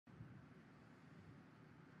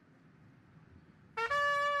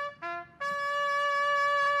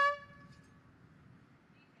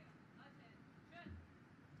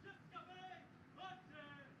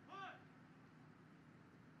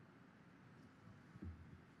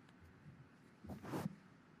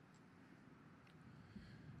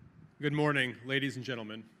Good morning, ladies and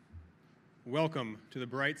gentlemen. Welcome to the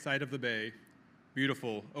bright side of the bay,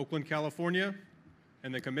 beautiful Oakland, California,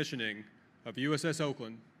 and the commissioning of USS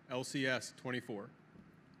Oakland, LCS 24.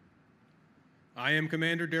 I am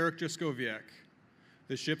Commander Derek Jaskowiak,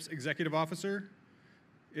 the ship's executive officer.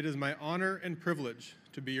 It is my honor and privilege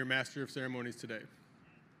to be your master of ceremonies today.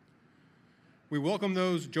 We welcome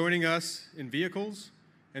those joining us in vehicles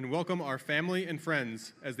and welcome our family and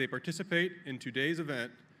friends as they participate in today's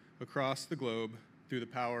event across the globe through the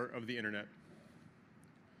power of the internet.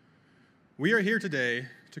 We are here today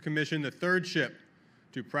to commission the third ship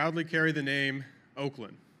to proudly carry the name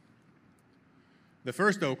Oakland. The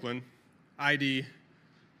first Oakland, ID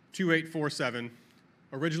 2847,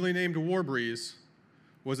 originally named War Breeze,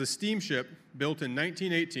 was a steamship built in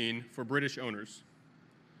 1918 for British owners.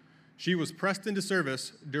 She was pressed into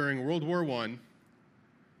service during World War I,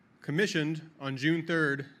 commissioned on June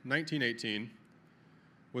 3, 1918,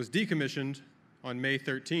 was decommissioned on May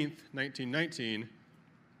 13, 1919,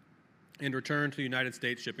 and returned to the United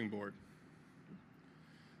States Shipping Board.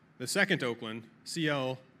 The second Oakland,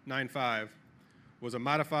 CL-95, was a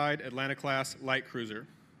modified Atlanta-class light cruiser.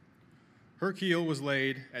 Her keel was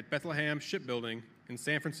laid at Bethlehem Shipbuilding in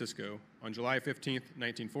San Francisco on July 15,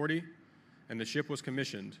 1940, and the ship was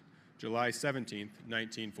commissioned July 17,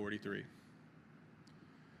 1943.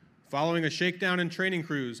 Following a shakedown and training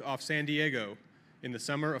cruise off San Diego in the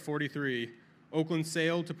summer of '43, Oakland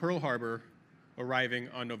sailed to Pearl Harbor, arriving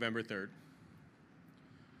on November 3rd.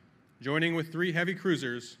 Joining with 3 heavy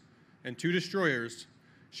cruisers and 2 destroyers,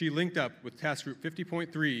 she linked up with Task Group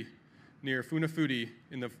 50.3 near Funafuti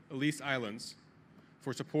in the Ellice Islands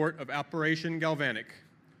for support of Operation Galvanic,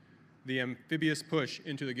 the amphibious push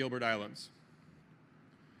into the Gilbert Islands.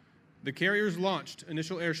 The carriers launched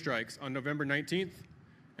initial airstrikes on November 19th,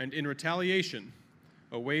 and in retaliation,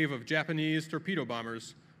 a wave of Japanese torpedo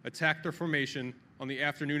bombers attacked their formation on the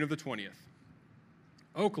afternoon of the 20th.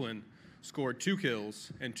 Oakland scored 2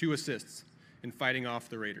 kills and 2 assists in fighting off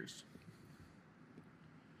the raiders.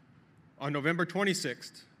 On November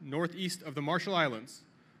 26th, northeast of the Marshall Islands,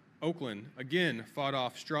 Oakland again fought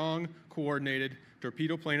off strong, coordinated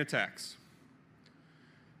torpedo plane attacks.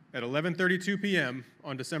 At 11:32 p.m.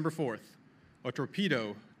 on December 4th, a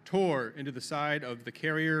torpedo tore into the side of the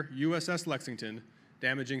carrier USS Lexington,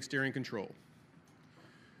 damaging steering control.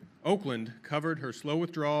 Oakland covered her slow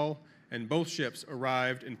withdrawal, and both ships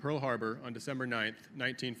arrived in Pearl Harbor on December 9,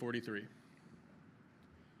 1943.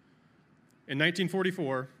 In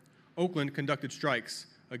 1944, Oakland conducted strikes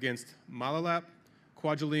against Malalap,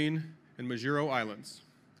 Kwajalein, and Majuro Islands.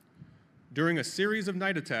 During a series of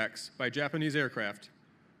night attacks by Japanese aircraft,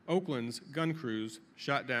 Oakland's gun crews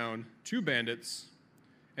shot down 2 bandits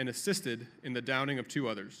and assisted in the downing of 2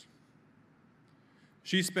 others.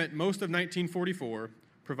 She spent most of 1944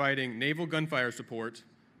 providing naval gunfire support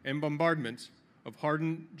and bombardment of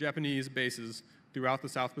hardened Japanese bases throughout the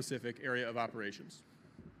South Pacific area of operations.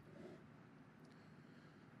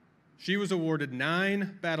 She was awarded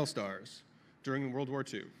 9 battle stars during World War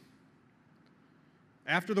II.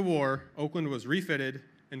 After the war, Oakland was refitted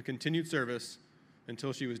and continued service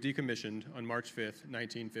until she was decommissioned on March 5,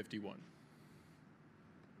 1951.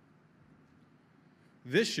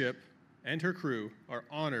 This ship and her crew are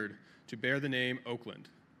honored to bear the name Oakland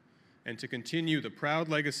and to continue the proud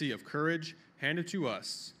legacy of courage handed to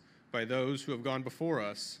us by those who have gone before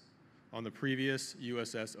us on the previous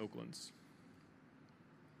USS Oaklands.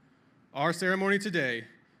 Our ceremony today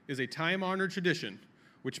is a time-honored tradition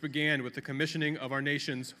which began with the commissioning of our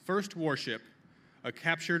nation's first warship, a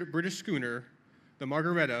captured British schooner, the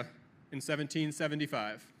Margaretta, in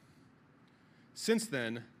 1775. Since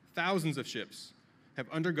then, thousands of ships have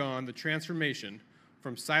undergone the transformation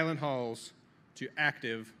from silent hulls to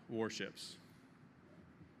active warships.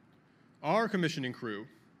 Our commissioning crew,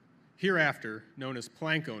 hereafter known as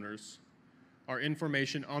plank owners, are in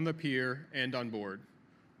formation on the pier and on board,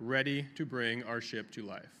 ready to bring our ship to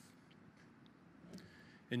life.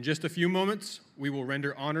 In just a few moments, we will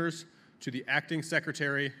render honors to the Acting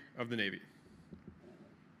Secretary of the Navy.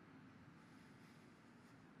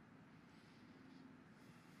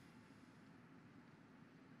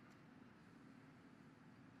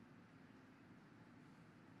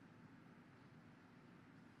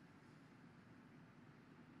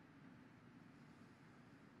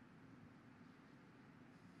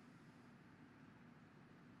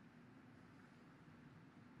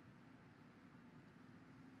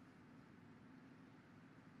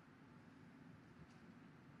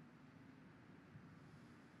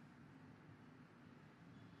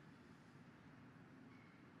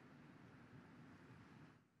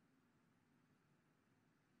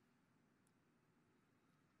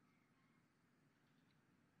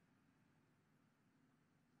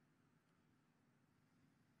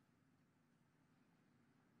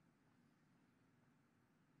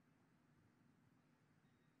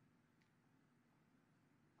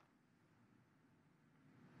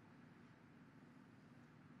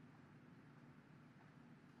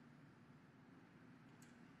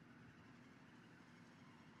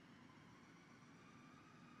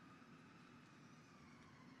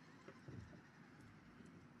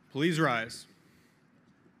 Please rise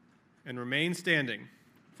and remain standing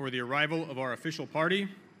for the arrival of our official party,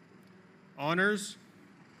 honors,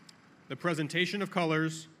 the presentation of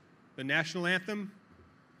colors, the national anthem,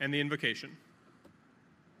 and the invocation.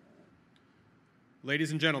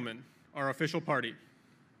 Ladies and gentlemen, our official party.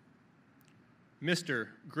 Mr.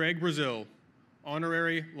 Greg Brazil,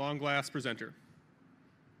 Honorary Long Glass Presenter.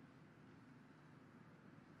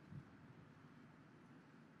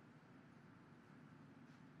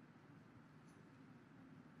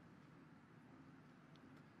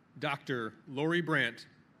 Dr. Lori Brandt,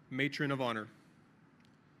 Matron of Honor.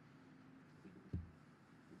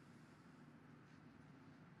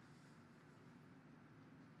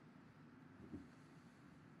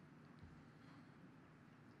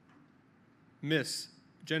 Miss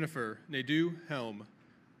Jennifer Nadeau Helm,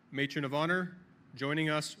 Matron of Honor,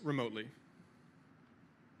 joining us remotely.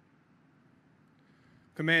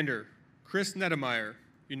 Commander Chris Nettemeyer,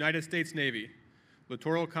 United States Navy,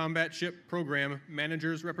 Littoral Combat Ship Program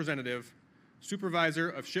Manager's Representative, Supervisor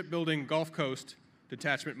of Shipbuilding Gulf Coast,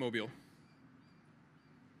 Detachment Mobile.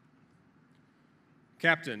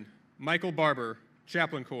 Captain Michael Barber,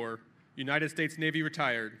 Chaplain Corps, United States Navy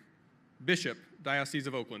retired, Bishop, Diocese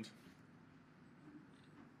of Oakland.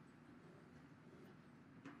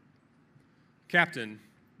 Captain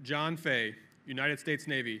John Fay, United States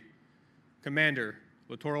Navy, Commander,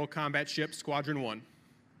 Littoral Combat Ship Squadron 1.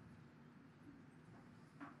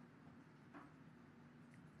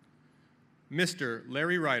 Mr.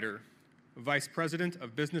 Larry Ryder, Vice President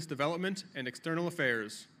of Business Development and External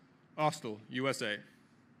Affairs, Austell, USA.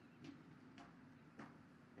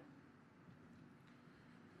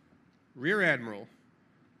 Rear Admiral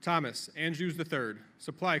Thomas Andrews III,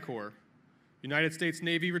 Supply Corps, United States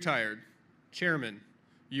Navy retired, Chairman,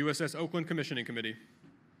 USS Oakland Commissioning Committee.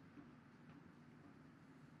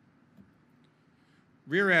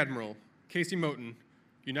 Rear Admiral Casey Moten,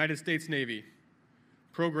 United States Navy,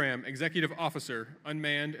 Program Executive Officer,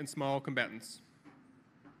 Unmanned and Small Combatants.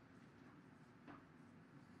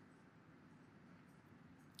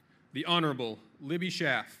 The Honorable Libby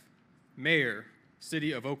Schaff, Mayor,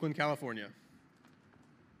 City of Oakland, California.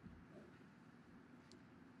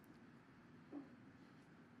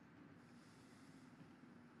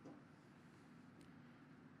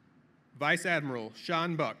 Vice Admiral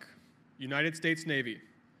Sean Buck, United States Navy,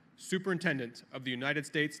 Superintendent of the United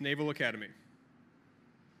States Naval Academy.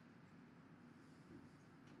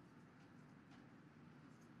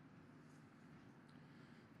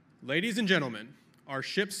 Ladies and gentlemen, our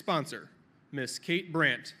ship's sponsor, Miss Kate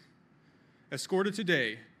Brandt, escorted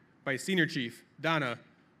today by Senior Chief Donna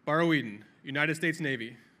Barrow-Eden, United States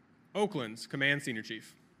Navy, Oakland's Command Senior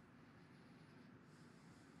Chief.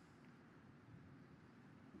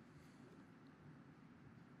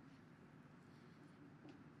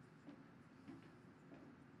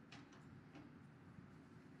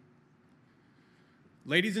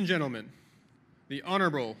 Ladies and gentlemen, the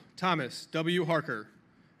Honorable Thomas W. Harker,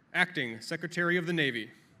 Acting Secretary of the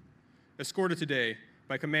Navy, escorted today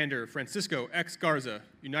by Commander Francisco X. Garza,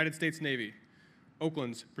 United States Navy,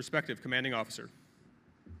 Oakland's prospective commanding officer.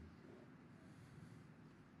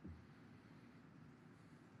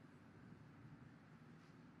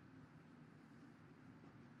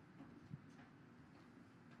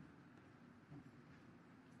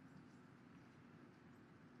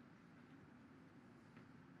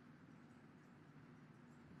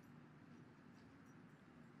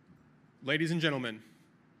 Ladies and gentlemen,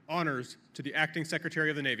 honors to the Acting Secretary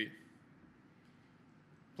of the Navy.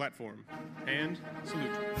 Platform and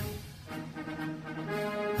salute.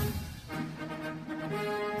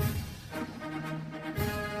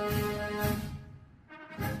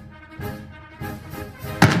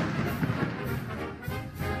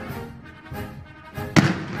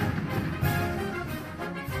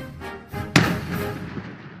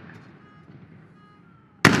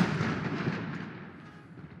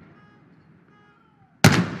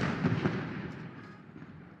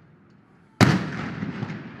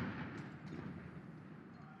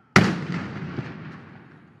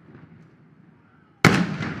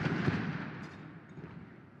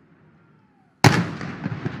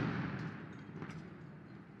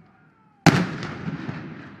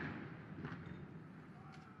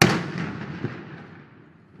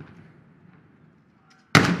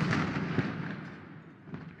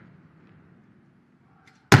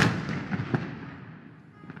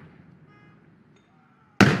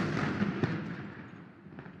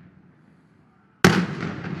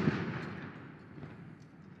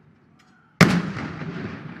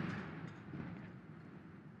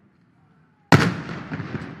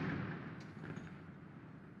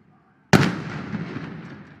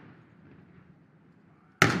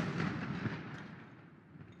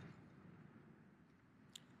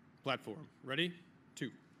 platform. Ready? 2.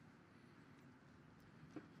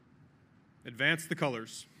 Advance the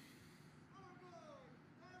colors.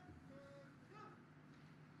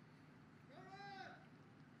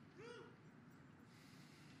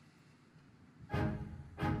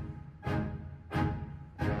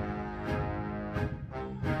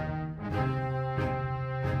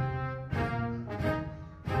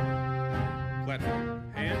 Platform.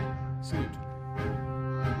 Hand. Salute.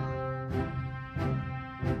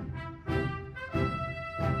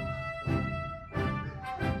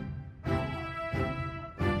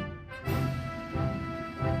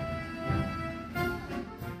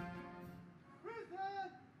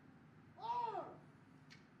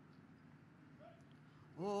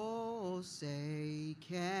 Oh, say,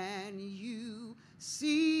 can you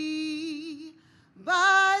see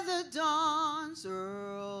by the dawn's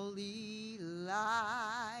early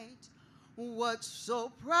light what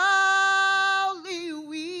so proudly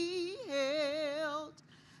we hailed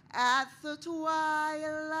at the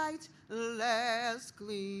twilight last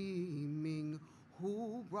gleaming,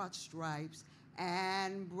 who brought stripes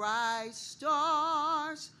and bright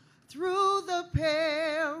stars through the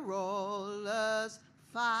perilous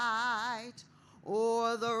fight?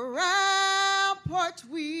 O'er the rampart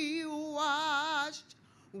we watched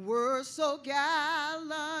were so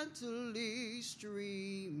gallantly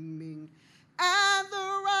streaming, and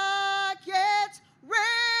the rockets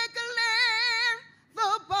wriggling,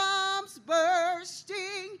 the bombs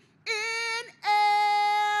bursting in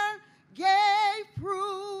air, gave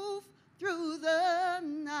proof through the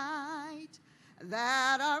night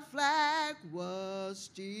that our flag was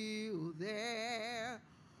still there.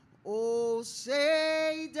 Oh,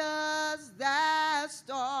 say does that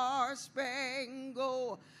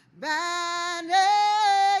star-spangled banner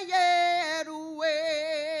yet wave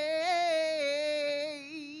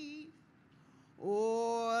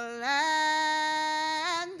o'er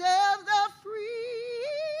land of the free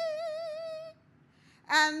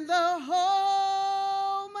and the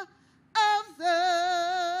home of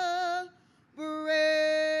the brave?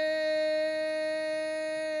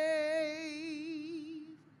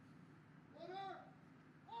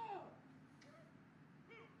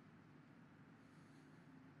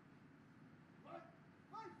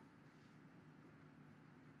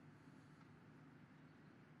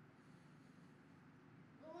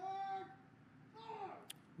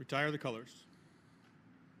 Retire the colors.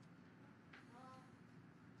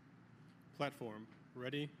 Platform.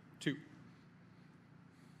 Ready? 2.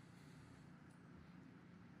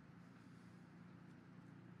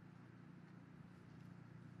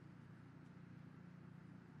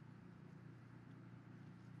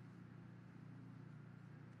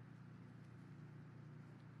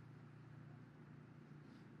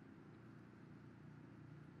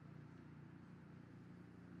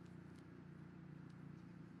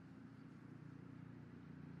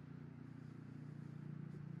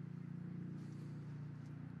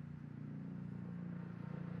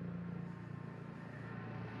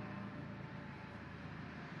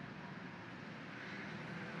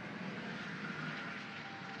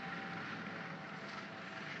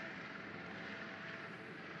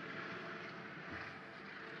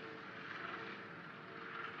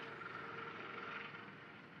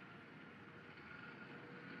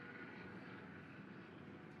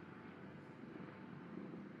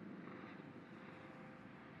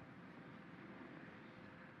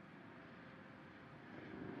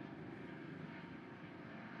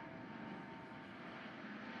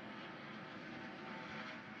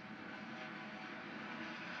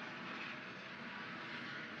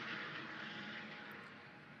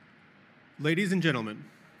 Ladies and gentlemen,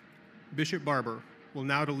 Bishop Barber will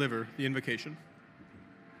now deliver the invocation.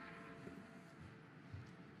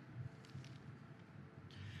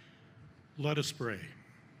 Let us pray.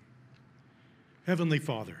 Heavenly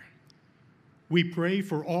Father, we pray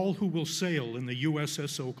for all who will sail in the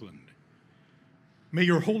USS Oakland. May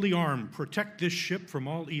your holy arm protect this ship from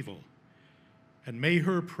all evil, and may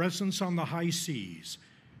her presence on the high seas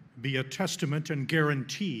be a testament and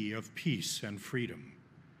guarantee of peace and freedom.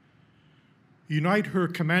 Unite her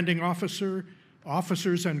commanding officer,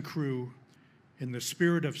 officers, and crew in the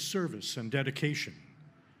spirit of service and dedication,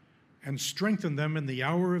 and strengthen them in the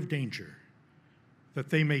hour of danger, that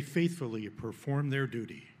they may faithfully perform their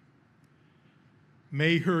duty.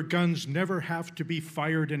 May her guns never have to be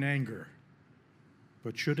fired in anger,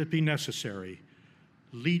 but should it be necessary,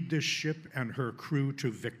 lead this ship and her crew to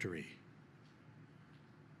victory.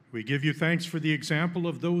 We give you thanks for the example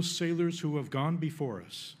of those sailors who have gone before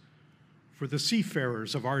us, for the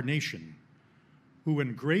seafarers of our nation, who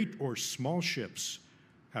in great or small ships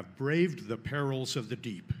have braved the perils of the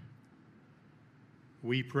deep.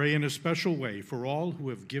 We pray in a special way for all who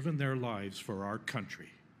have given their lives for our country.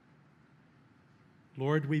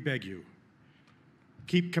 Lord, we beg you,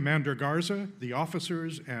 keep Commander Garza, the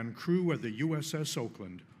officers and crew of the USS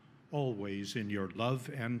Oakland always in your love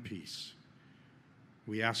and peace.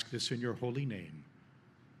 We ask this in your holy name.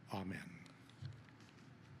 Amen.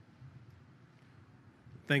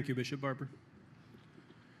 Thank you, Bishop Barber.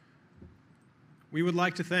 We would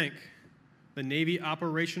like to thank the Navy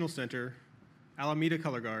Operational Center, Alameda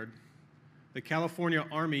Color Guard, the California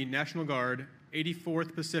Army National Guard,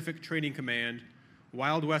 84th Pacific Training Command,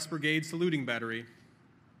 Wild West Brigade Saluting Battery,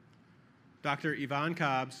 Dr. Yvonne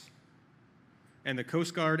Cobbs, and the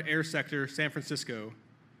Coast Guard Air Sector San Francisco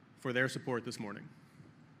for their support this morning.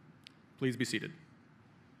 Please be seated.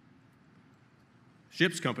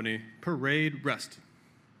 Ship's Company, parade rest.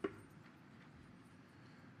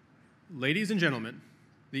 Ladies and gentlemen,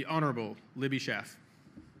 the Honorable Libby Schaff.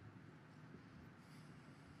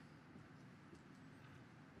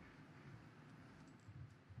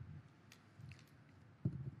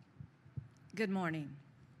 Good morning.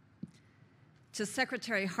 To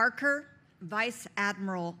Secretary Harker, Vice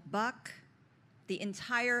Admiral Buck, the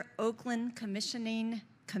entire Oakland Commissioning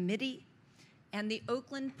Committee, and the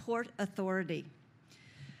Oakland Port Authority,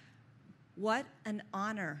 what an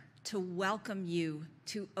honor to welcome you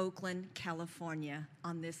to Oakland, California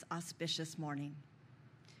on this auspicious morning.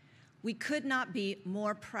 We could not be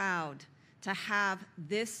more proud to have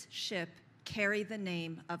this ship carry the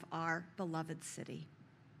name of our beloved city.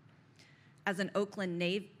 As an Oakland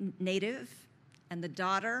native and the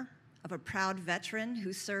daughter of a proud veteran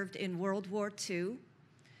who served in World War II,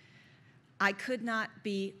 I could not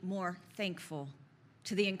be more thankful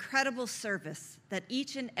to the incredible service that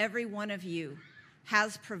each and every one of you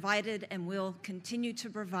has provided and will continue to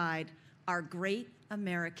provide our great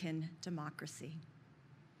American democracy.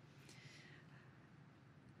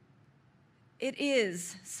 It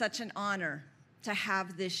is such an honor to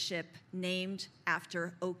have this ship named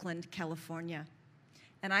after Oakland, California.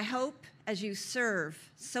 And I hope as you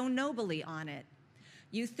serve so nobly on it,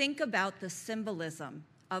 you think about the symbolism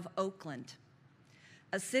of Oakland,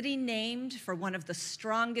 a city named for one of the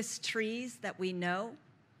strongest trees that we know,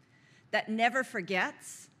 that never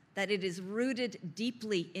forgets, that it is rooted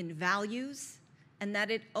deeply in values, and that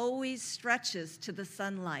it always stretches to the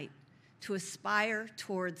sunlight to aspire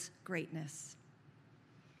towards greatness.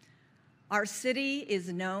 Our city is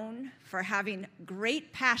known for having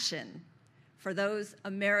great passion for those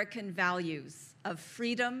American values of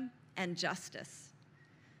freedom and justice.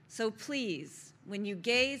 So please, when you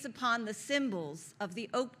gaze upon the symbols of the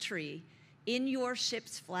oak tree in your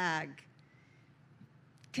ship's flag,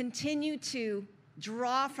 continue to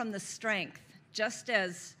draw from the strength, just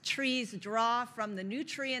as trees draw from the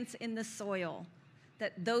nutrients in the soil,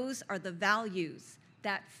 that those are the values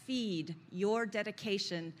that feed your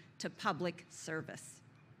dedication to public service.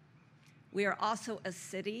 We are also a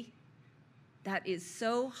city that is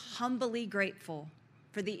so humbly grateful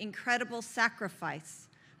for the incredible sacrifice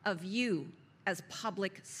of you as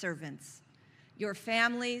public servants, your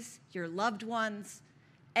families, your loved ones,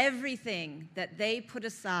 everything that they put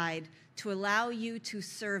aside to allow you to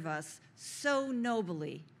serve us so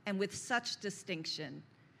nobly and with such distinction.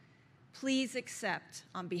 Please accept,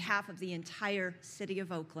 on behalf of the entire city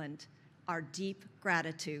of Oakland, our deep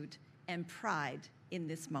gratitude and pride in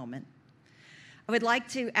this moment. I would like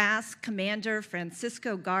to ask Commander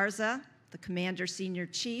Francisco Garza, the Commander Senior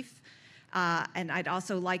Chief, and I'd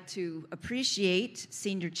also like to appreciate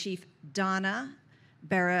Senior Chief Donna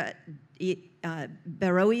Baroidan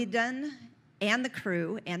and the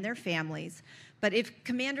crew and their families. But if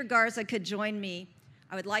Commander Garza could join me,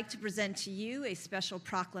 I would like to present to you a special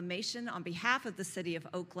proclamation on behalf of the City of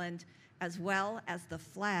Oakland, as well as the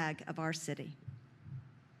flag of our city.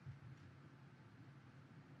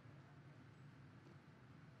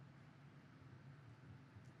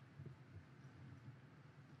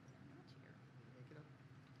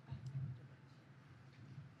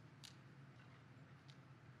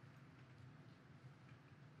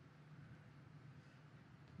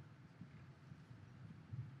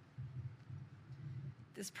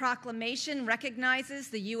 This proclamation recognizes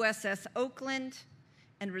the USS Oakland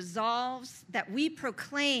and resolves that we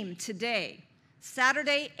proclaim today,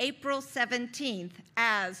 Saturday, April 17th,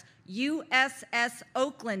 as USS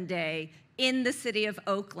Oakland Day in the city of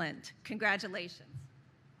Oakland. Congratulations.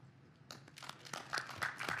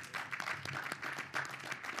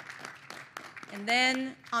 And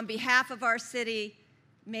then, on behalf of our city,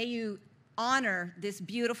 may you honor this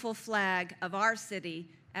beautiful flag of our city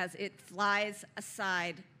as it flies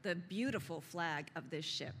aside the beautiful flag of this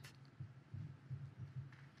ship.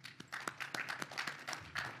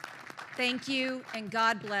 Thank you, and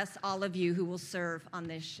God bless all of you who will serve on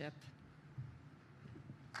this ship.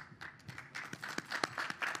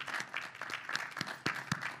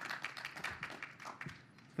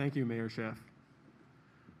 Thank you, Mayor Schaaf.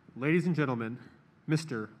 Ladies and gentlemen,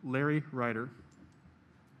 Mr. Larry Ryder.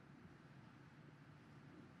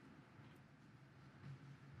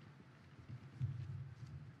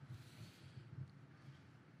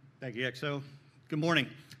 Thank you, XO. Good morning.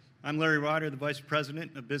 I'm Larry Ryder, the Vice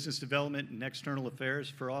President of Business Development and External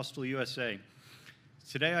Affairs for Austal USA.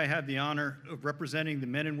 Today I have the honor of representing the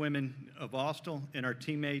men and women of Austal and our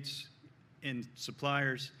teammates and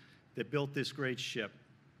suppliers that built this great ship.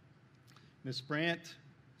 Ms. Brandt,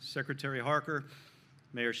 Secretary Harker,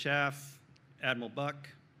 Mayor Schaaf, Admiral Buck,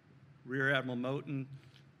 Rear Admiral Moten,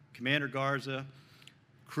 Commander Garza,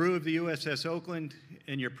 crew of the USS Oakland,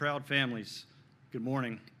 and your proud families, good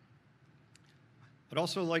morning. I'd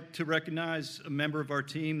also like to recognize a member of our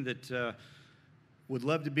team that would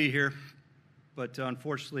love to be here, but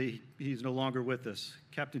unfortunately he's no longer with us.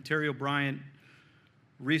 Captain Terry O'Brien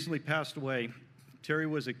recently passed away. Terry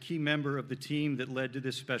was a key member of the team that led to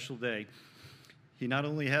this special day. He not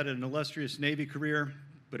only had an illustrious Navy career,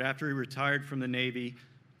 but after he retired from the Navy,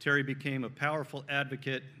 Terry became a powerful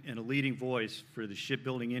advocate and a leading voice for the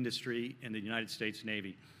shipbuilding industry and the United States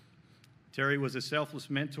Navy. Terry was a selfless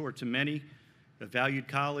mentor to many, a valued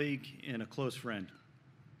colleague, and a close friend.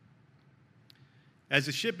 As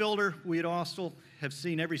a shipbuilder, we at Austal have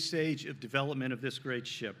seen every stage of development of this great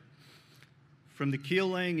ship. From the keel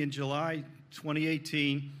laying in July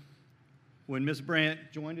 2018, when Ms. Brandt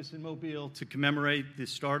joined us in Mobile to commemorate the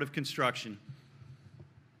start of construction,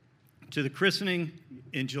 to the christening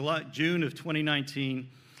in June of 2019,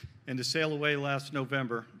 and to sail away last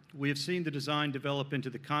November, we have seen the design develop into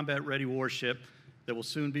the combat-ready warship that will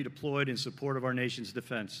soon be deployed in support of our nation's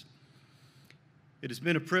defense. It has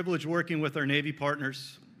been a privilege working with our Navy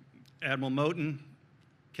partners, Admiral Moten,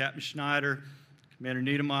 Captain Schneider, Commander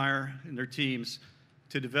Niedermeyer, and their teams,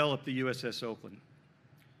 to develop the USS Oakland.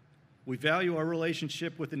 We value our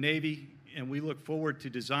relationship with the Navy, and we look forward to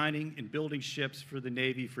designing and building ships for the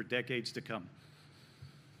Navy for decades to come.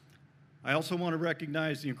 I also want to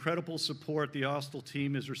recognize the incredible support the Austal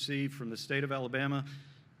team has received from the state of Alabama,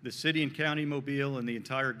 the city and county Mobile, and the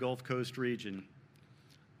entire Gulf Coast region.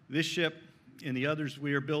 This ship and the others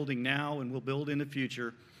we are building now and will build in the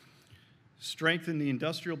future strengthen the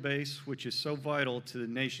industrial base, which is so vital to the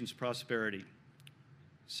nation's prosperity.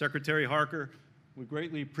 Secretary Harker, we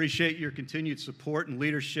greatly appreciate your continued support and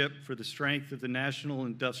leadership for the strength of the national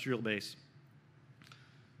industrial base.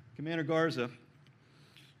 Commander Garza,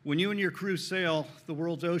 when you and your crew sail the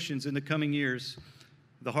world's oceans in the coming years,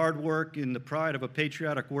 the hard work and the pride of a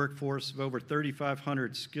patriotic workforce of over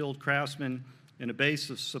 3,500 skilled craftsmen and a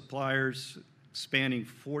base of suppliers spanning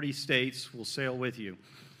 40 states will sail with you.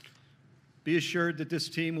 Be assured that this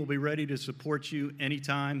team will be ready to support you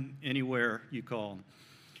anytime, anywhere you call.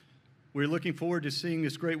 We're looking forward to seeing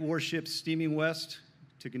this great warship steaming west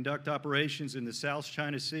to conduct operations in the South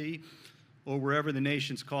China Sea or wherever the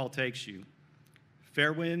nation's call takes you.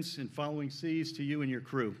 Fair winds and following seas to you and your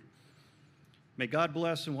crew. May God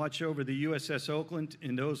bless and watch over the USS Oakland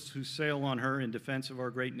and those who sail on her in defense of our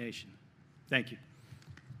great nation. Thank you.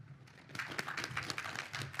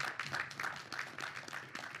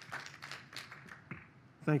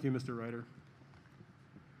 Thank you, Mr. Ryder.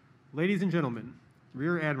 Ladies and gentlemen,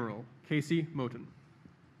 Rear Admiral Casey Moten.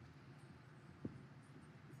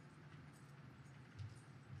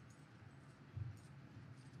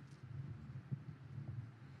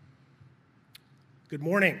 Good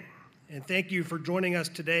morning, and thank you for joining us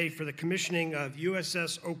today for the commissioning of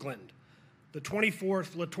USS Oakland, the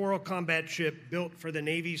 24th littoral combat ship built for the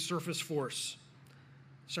Navy Surface Force.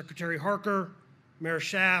 Secretary Harker, Mayor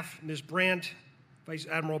Schaaf, Ms. Brandt, Vice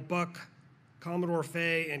Admiral Buck, Commodore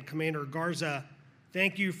Fay, and Commander Garza,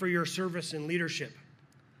 thank you for your service and leadership.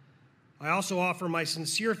 I also offer my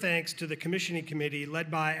sincere thanks to the commissioning committee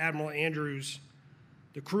led by Admiral Andrews,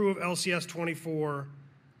 the crew of LCS 24,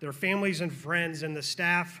 their families and friends, and the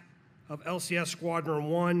staff of LCS Squadron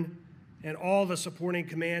 1, and all the supporting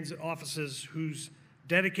commands and offices whose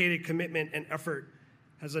dedicated commitment and effort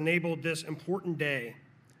has enabled this important day,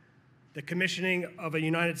 the commissioning of a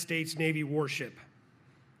United States Navy warship.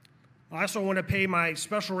 I also want to pay my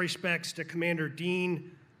special respects to Commander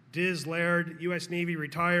Dean Diz Laird, U.S. Navy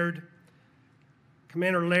retired.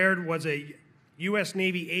 Commander Laird was a U.S.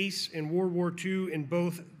 Navy ace in World War II in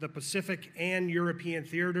both the Pacific and European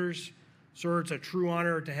theaters. Sir, it's a true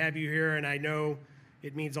honor to have you here, and I know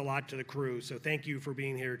it means a lot to the crew, so thank you for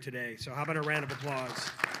being here today. So how about a round of applause?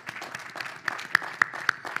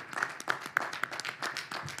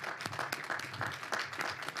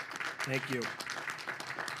 Thank you.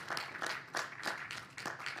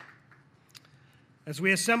 As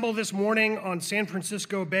we assemble this morning on San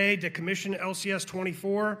Francisco Bay to commission LCS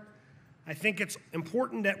 24, I think it's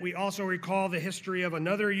important that we also recall the history of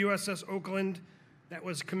another USS Oakland that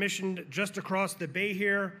was commissioned just across the bay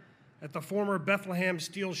here at the former Bethlehem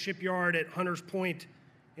Steel Shipyard at Hunters Point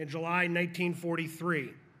in July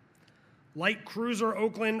 1943. Light cruiser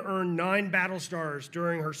Oakland earned 9 battle stars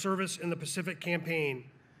during her service in the Pacific Campaign,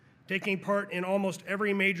 taking part in almost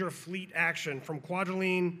every major fleet action from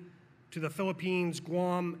Kwajalein to the Philippines,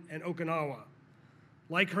 Guam, and Okinawa.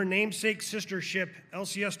 Like her namesake sister ship,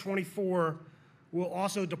 LCS 24 will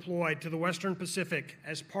also deploy to the Western Pacific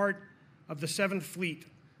as part of the 7th Fleet,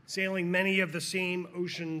 sailing many of the same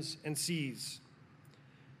oceans and seas.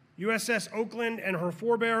 USS Oakland and her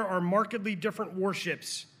forebear are markedly different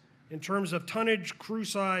warships in terms of tonnage, crew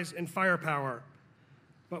size, and firepower.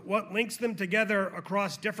 But what links them together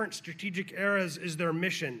across different strategic eras is their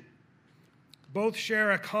mission. Both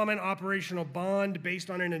share a common operational bond based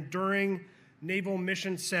on an enduring naval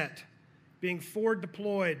mission set, being forward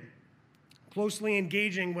deployed, closely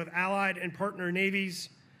engaging with allied and partner navies,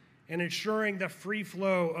 and ensuring the free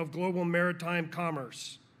flow of global maritime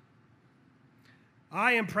commerce.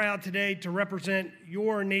 I am proud today to represent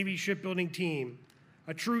your Navy shipbuilding team,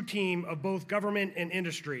 a true team of both government and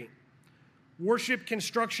industry. Warship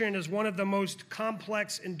construction is one of the most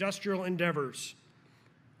complex industrial endeavors.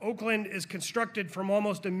 Oakland is constructed from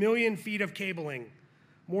almost 1 million feet of cabling,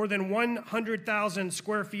 more than 100,000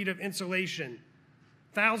 square feet of insulation,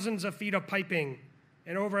 thousands of feet of piping,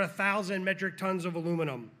 and over 1,000 metric tons of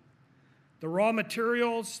aluminum. The raw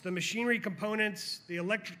materials, the machinery components, the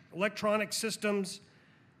electronic systems,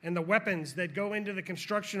 and the weapons that go into the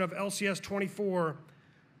construction of LCS 24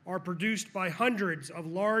 are produced by hundreds of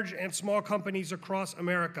large and small companies across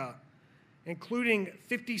America, including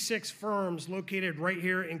 56 firms located right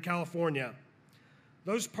here in California.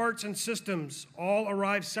 Those parts and systems all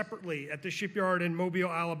arrive separately at the shipyard in Mobile,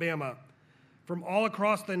 Alabama, from all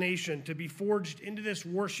across the nation to be forged into this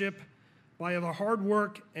warship by the hard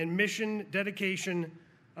work and mission dedication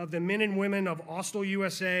of the men and women of Austal,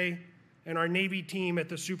 USA, and our Navy team at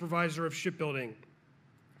the Supervisor of Shipbuilding.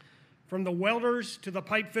 From the welders to the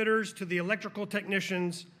pipe fitters to the electrical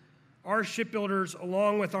technicians, our shipbuilders,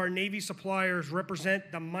 along with our Navy suppliers,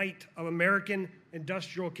 represent the might of American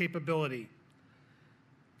industrial capability.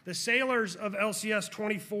 The sailors of LCS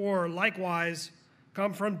 24, likewise,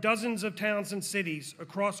 come from dozens of towns and cities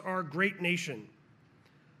across our great nation.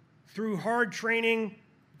 Through hard training,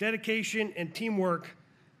 dedication, and teamwork,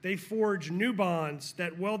 they forge new bonds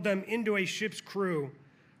that weld them into a ship's crew,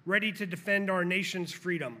 ready to defend our nation's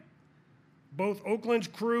freedom. Both Oakland's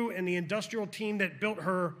crew and the industrial team that built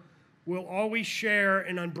her will always share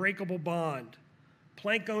an unbreakable bond,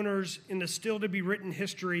 plank owners in the still-to-be-written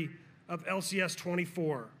history of LCS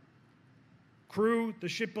 24. Crew, the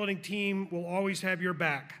shipbuilding team will always have your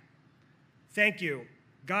back. Thank you.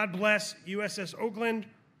 God bless USS Oakland,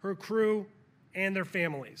 her crew, and their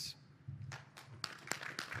families.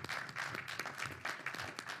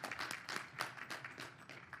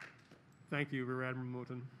 Thank you, Rear Admiral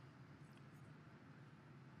Moulton.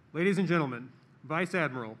 Ladies and gentlemen, Vice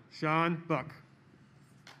Admiral Sean Buck.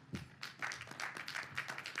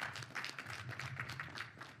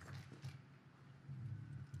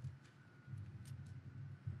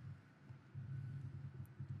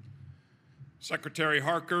 Secretary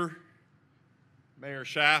Harker, Mayor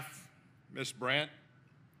Schaaf, Ms. Brandt,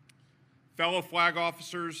 fellow flag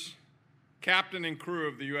officers, captain and crew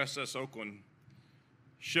of the USS Oakland,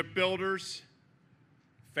 shipbuilders,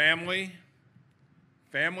 family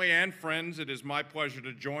and friends, it is my pleasure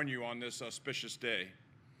to join you on this auspicious day.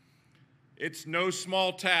 It's no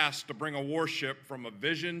small task to bring a warship from a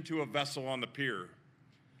vision to a vessel on the pier.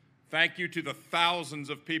 Thank you to the thousands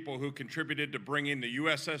of people who contributed to bringing the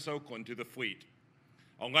USS Oakland to the fleet.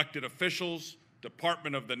 Elected officials,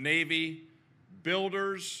 Department of the Navy,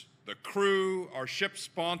 builders, the crew, our ship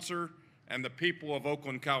sponsor, and the people of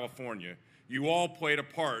Oakland, California. You all played a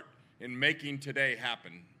part in making today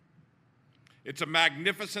happen. It's a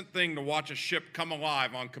magnificent thing to watch a ship come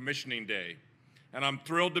alive on commissioning day, and I'm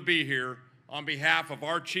thrilled to be here on behalf of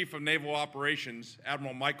our Chief of Naval Operations,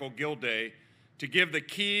 Admiral Michael Gilday, to give the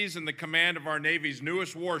keys and the command of our Navy's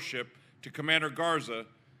newest warship to Commander Garza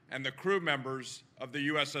and the crew members of the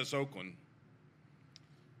USS Oakland.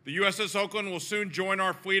 The USS Oakland will soon join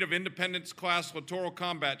our fleet of Independence-class littoral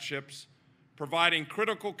combat ships, providing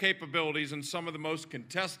critical capabilities in some of the most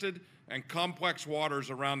contested and complex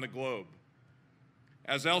waters around the globe.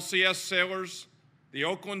 As LCS sailors, the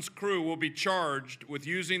Oakland's crew will be charged with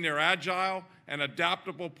using their agile and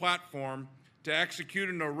adaptable platform to execute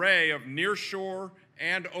an array of nearshore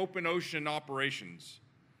and open ocean operations.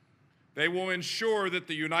 They will ensure that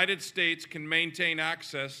the United States can maintain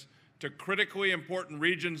access to critically important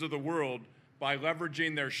regions of the world by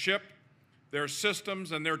leveraging their ship, their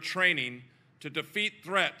systems, and their training to defeat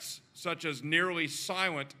threats such as nearly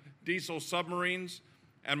silent diesel submarines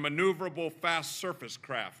and maneuverable fast surface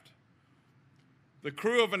craft. The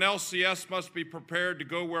crew of an LCS must be prepared to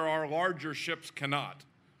go where our larger ships cannot,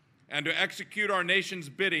 and to execute our nation's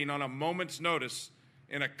bidding on a moment's notice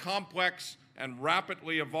in a complex and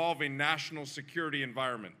rapidly evolving national security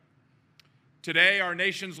environment. Today, our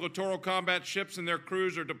nation's littoral combat ships and their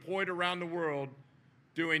crews are deployed around the world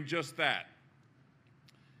doing just that.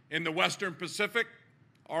 In the Western Pacific,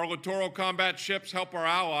 our littoral combat ships help our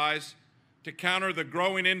allies to counter the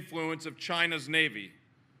growing influence of China's Navy.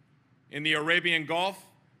 In the Arabian Gulf,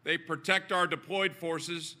 they protect our deployed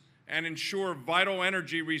forces and ensure vital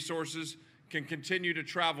energy resources can continue to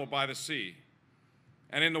travel by the sea.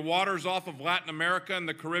 And in the waters off of Latin America and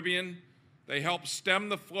the Caribbean, they help stem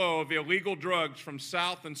the flow of illegal drugs from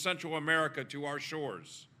South and Central America to our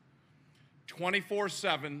shores.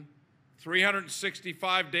 24/7,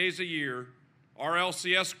 365 days a year, our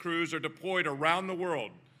LCS crews are deployed around the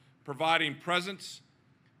world, providing presence,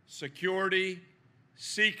 security,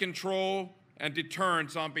 sea control, and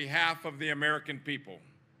deterrence on behalf of the American people.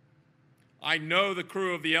 I know the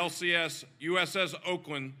crew of the LCS USS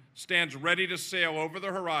Oakland stands ready to sail over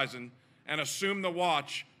the horizon and assume the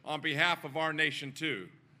watch on behalf of our nation too.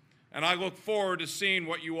 And I look forward to seeing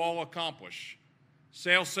what you all accomplish.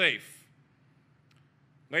 Sail safe.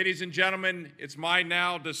 Ladies and gentlemen, it's my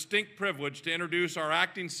now distinct privilege to introduce our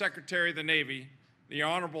Acting Secretary of the Navy, the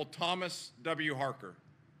Honorable Thomas W. Harker.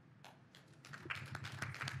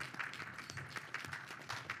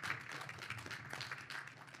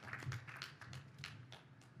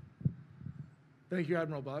 Thank you,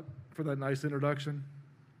 Admiral Buck, for that nice introduction.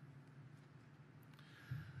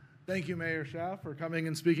 Thank you, Mayor Schaaf, for coming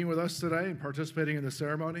and speaking with us today and participating in the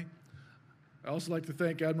ceremony. I'd also like to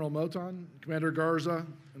thank Admiral Moton, Commander Garza,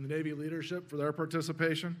 and the Navy leadership for their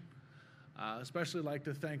participation. Especially like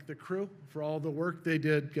to thank the crew for all the work they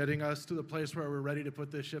did getting us to the place where we're ready to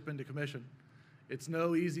put this ship into commission. It's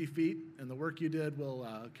no easy feat, and the work you did will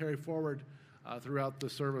carry forward throughout the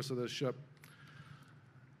service of this ship.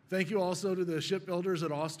 Thank you also to the shipbuilders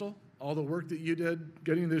at Austal, all the work that you did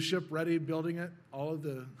getting this ship ready, building it, all of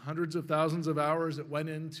the hundreds of thousands of hours that went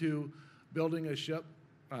into building a ship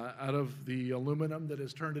out of the aluminum that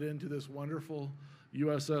has turned it into this wonderful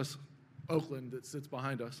USS Oakland that sits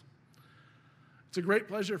behind us. It's a great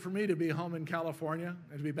pleasure for me to be home in California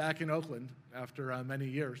and to be back in Oakland after many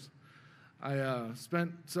years. I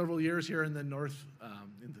spent several years here in the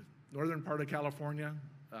northern part of California,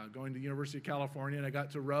 going to the University of California, and I got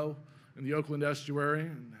to row in the Oakland estuary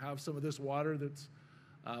and have some of this water that's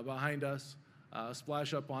behind us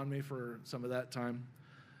splash up on me for some of that time.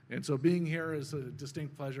 And so being here is a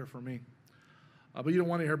distinct pleasure for me. But you don't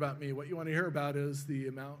want to hear about me. What you want to hear about is the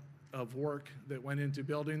amount of work that went into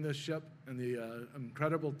building this ship and the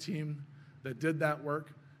incredible team that did that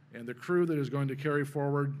work and the crew that is going to carry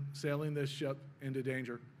forward sailing this ship into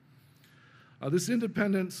danger. This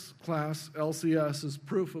Independence class LCS is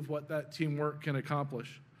proof of what that teamwork can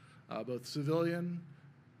accomplish, both civilian,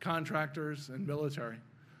 contractors, and military.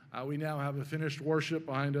 We now have a finished warship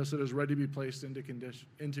behind us that is ready to be placed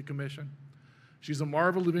into commission. She's a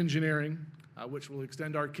marvel of engineering, which will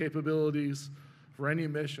extend our capabilities for any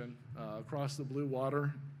mission across the blue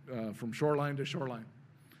water from shoreline to shoreline.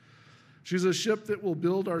 She's a ship that will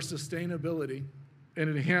build our sustainability and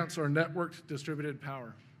enhance our networked distributed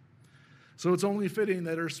power. So it's only fitting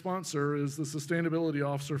that her sponsor is the sustainability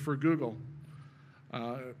officer for Google.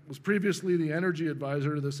 Was previously the energy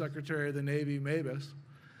advisor to the Secretary of the Navy, Mavis.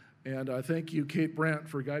 And thank you, Kate Brandt,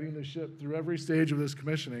 for guiding the ship through every stage of this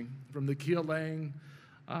commissioning, from the keel laying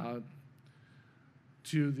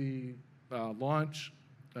to the launch,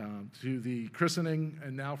 to the christening,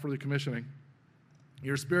 and now for the commissioning.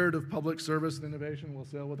 Your spirit of public service and innovation will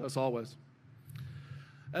sail with us always.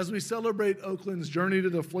 As we celebrate Oakland's journey to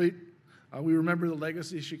the fleet, we remember the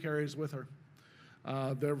legacy she carries with her.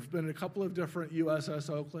 There have been a couple of different USS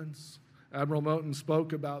Oaklands. Admiral Moton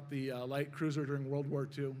spoke about the light cruiser during World War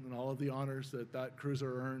II and all of the honors that that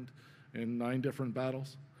cruiser earned in 9 different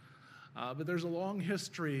battles. But there's a long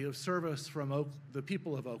history of service from the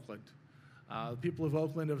people of Oakland. The people of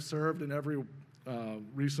Oakland have served in every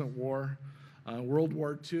recent war. World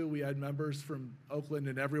War II, we had members from Oakland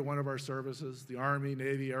in every one of our services, the Army,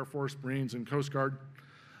 Navy, Air Force, Marines, and Coast Guard.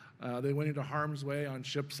 They went into harm's way on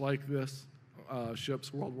ships like this,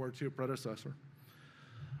 ship's World War II predecessor.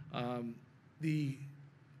 The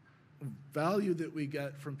value that we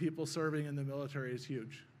get from people serving in the military is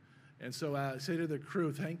huge. And so I say to the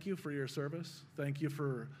crew, thank you for your service. Thank you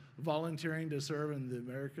for volunteering to serve in the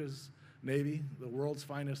America's Navy, the world's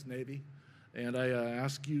finest Navy. And I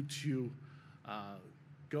ask you to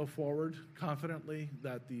go forward confidently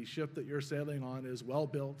that the ship that you're sailing on is well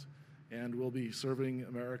built and will be serving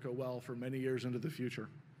America well for many years into the future.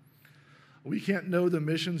 We can't know the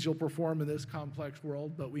missions you'll perform in this complex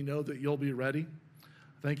world, but we know that you'll be ready.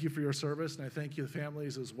 Thank you for your service, and I thank you, the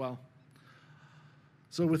families, as well.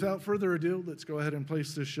 So without further ado, let's go ahead and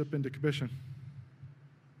place this ship into commission.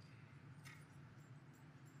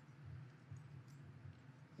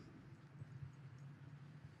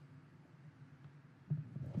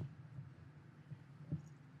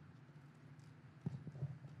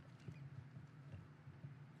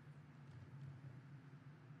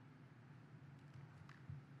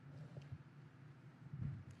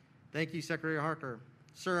 Thank you, Secretary Harker.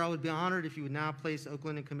 Sir, I would be honored if you would now place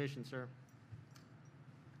Oakland in commission, sir.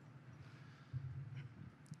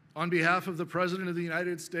 On behalf of the President of the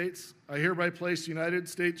United States, I hereby place United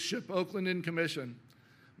States ship Oakland in commission.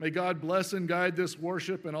 May God bless and guide this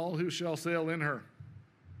warship and all who shall sail in her.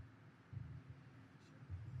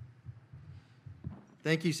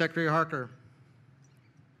 Thank you, Secretary Harker.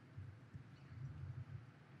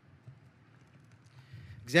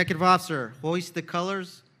 Executive Officer, hoist the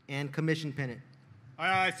colors and commission pennant.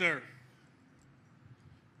 Aye, aye, sir.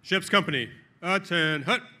 Ship's company, attend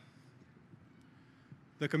hut.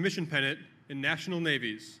 The commission pennant in national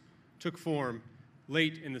navies took form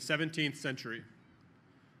late in the 17th century.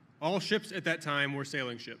 All ships at that time were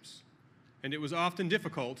sailing ships, and it was often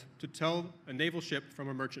difficult to tell a naval ship from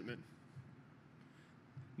a merchantman.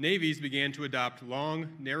 Navies began to adopt long,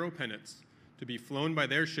 narrow pennants to be flown by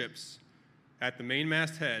their ships at the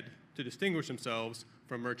mainmast head to distinguish themselves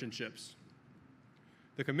from merchant ships.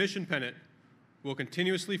 The commission pennant will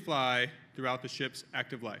continuously fly throughout the ship's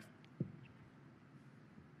active life.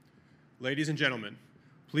 Ladies and gentlemen,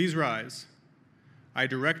 please rise. I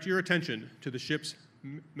direct your attention to the ship's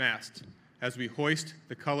mast as we hoist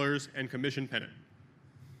the colors and commission pennant.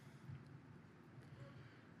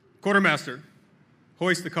 Quartermaster,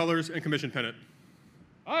 hoist the colors and commission pennant.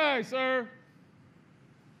 Aye, aye, sir.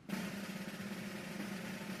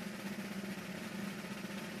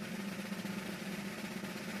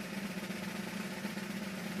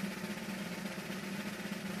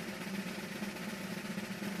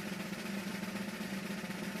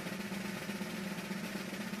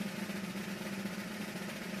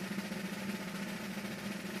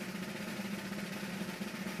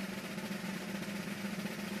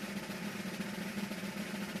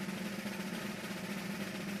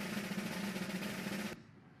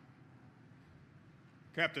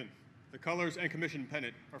 Captain, the colors and commission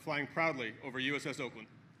pennant are flying proudly over USS Oakland.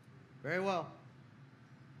 Very well.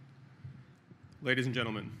 Ladies and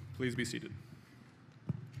gentlemen, please be seated.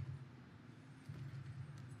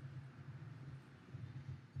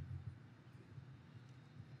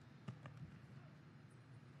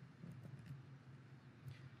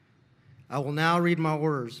 I will now read my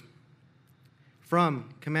orders.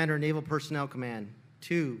 From Commander, Naval Personnel Command,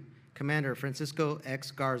 to Commander Francisco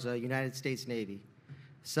X. Garza, United States Navy.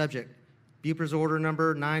 Subject, Buper's Order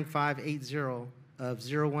Number 9580 of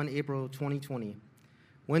 01 April 2020.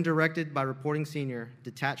 When directed by Reporting Senior,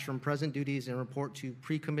 detach from present duties and report to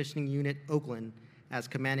Pre-Commissioning Unit Oakland as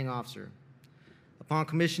Commanding Officer. Upon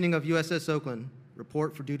commissioning of USS Oakland,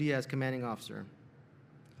 report for duty as Commanding Officer.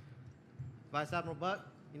 Vice Admiral Buck,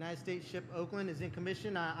 United States ship Oakland is in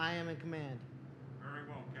commission. I am in command. Very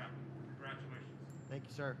well, Captain. Congratulations. Thank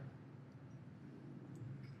you, sir.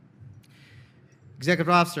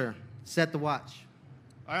 Executive Officer, set the watch.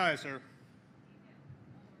 Aye, aye, sir.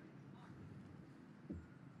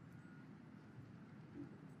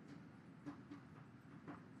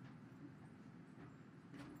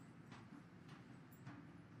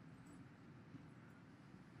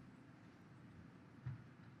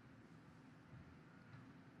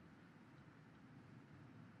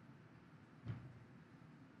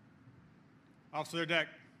 Officer deck,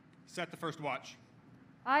 set the first watch.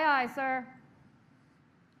 Aye, aye, sir.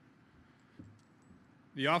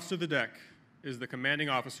 The officer of the deck is the commanding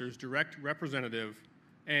officer's direct representative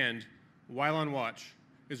and, while on watch,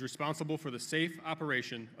 is responsible for the safe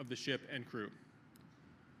operation of the ship and crew.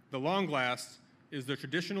 The long glass is the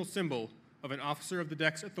traditional symbol of an officer of the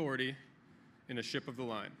deck's authority in a ship of the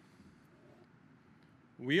line.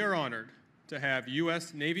 We are honored to have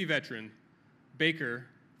U.S. Navy veteran Baker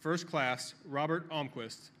First Class Robert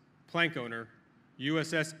Almquist plank owner,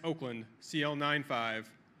 USS Oakland CL95,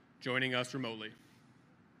 joining us remotely.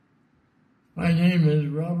 My name is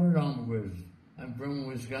Robert Almquist. I'm from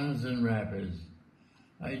Wisconsin Rapids.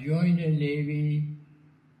 I joined the Navy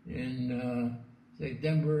in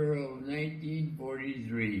September of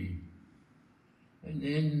 1943. And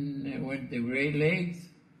then I went to Great Lakes.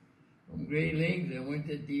 From Great Lakes, I went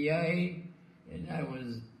to TI, and I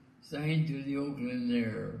was signed to the Oakland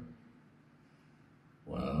there.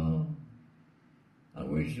 Well, I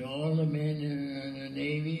wish all the men in the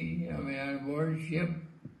Navy, on board ship,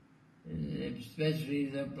 especially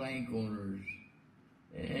the plank owners,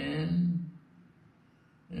 and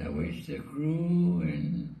I wish the crew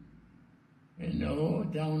and the whole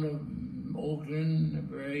town of Oakland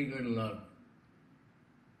very good luck.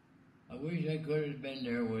 I wish I could have been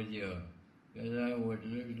there with you, because I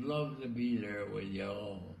would love to be there with you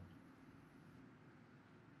all.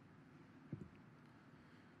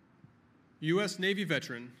 U.S. Navy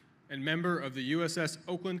veteran and member of the USS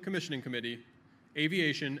Oakland Commissioning Committee,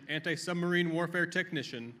 Aviation Anti-Submarine Warfare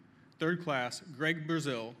Technician, 3rd Class Greg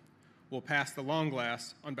Brazil, will pass the long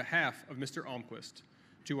glass on behalf of Mr. Almquist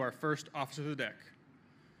to our first officer of the deck,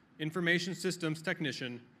 Information Systems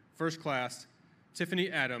Technician, 1st Class Tiffany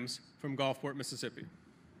Adams from Gulfport, Mississippi.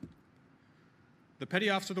 The Petty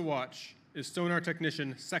Officer of the Watch is Sonar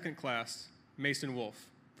Technician, 2nd Class Mason Wolf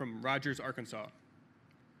from Rogers, Arkansas.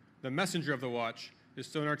 The Messenger of the Watch is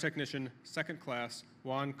Sonar Technician, 2nd Class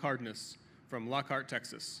Juan Cardenas from Lockhart,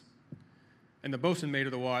 Texas. And the Bosun Mate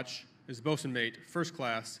of the Watch is Bosun Mate, 1st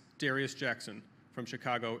Class Darius Jackson from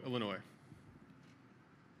Chicago, Illinois.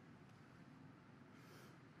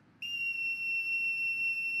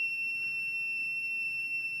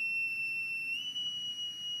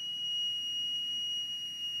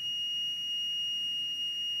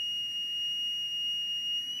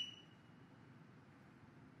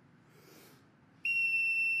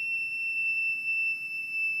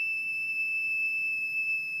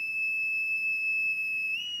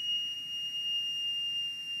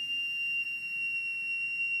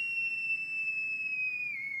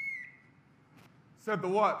 Set the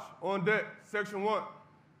watch on deck, section 1.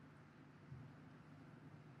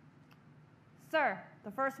 Sir,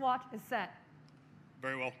 the first watch is set.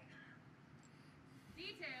 Very well.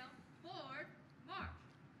 Detail, board, march.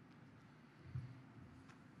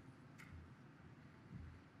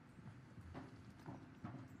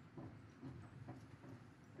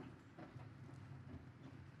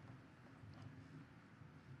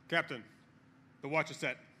 Captain, the watch is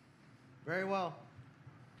set. Very well.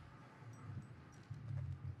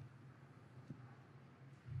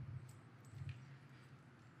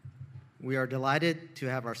 We are delighted to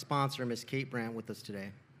have our sponsor, Ms. Kate Brandt, with us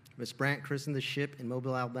today. Ms. Brandt christened the ship in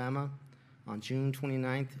Mobile, Alabama on June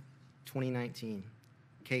 29th, 2019.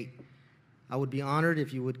 Kate, I would be honored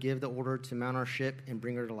if you would give the order to mount our ship and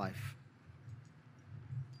bring her to life.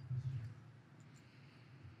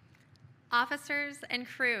 Officers and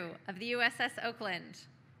crew of the USS Oakland,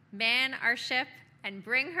 man our ship and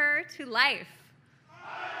bring her to life.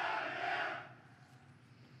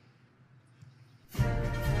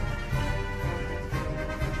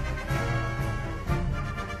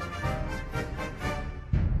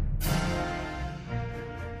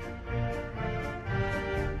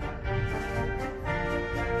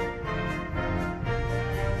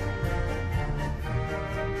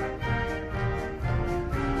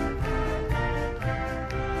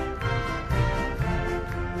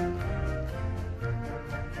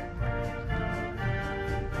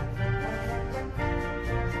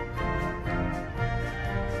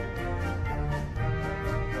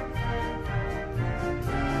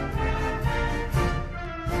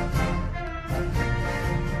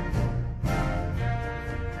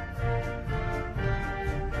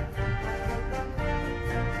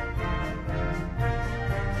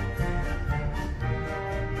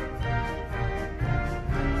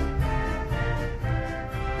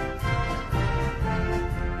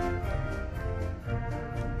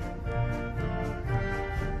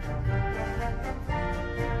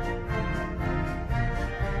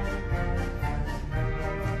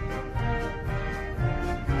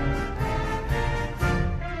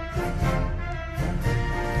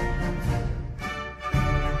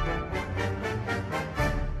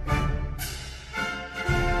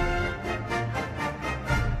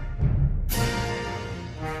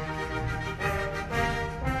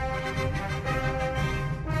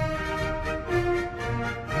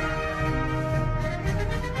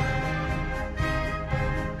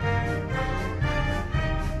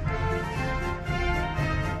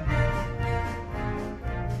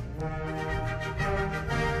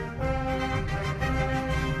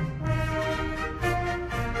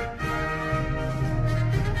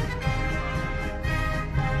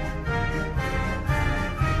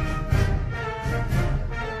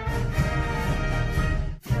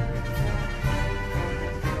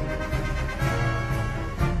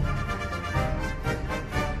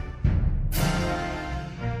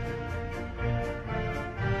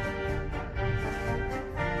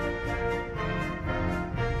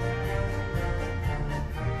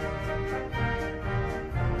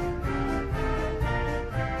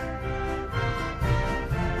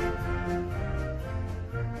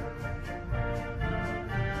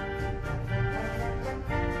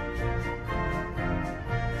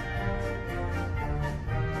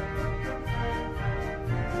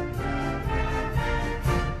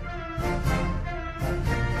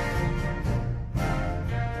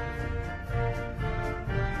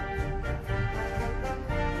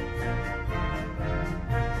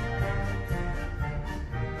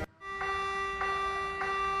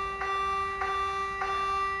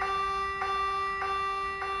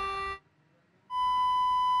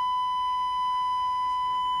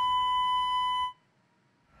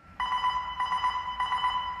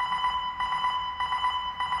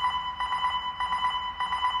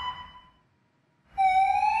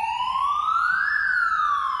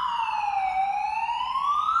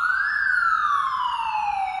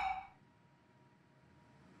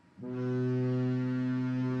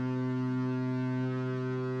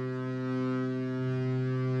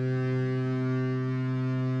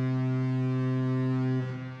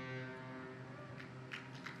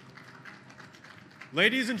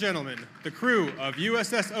 Ladies and gentlemen, the crew of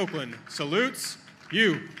USS Oakland salutes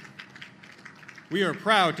you. We are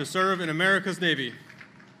proud to serve in America's Navy.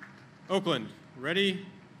 Oakland, ready,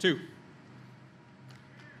 2.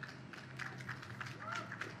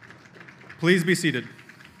 Please be seated.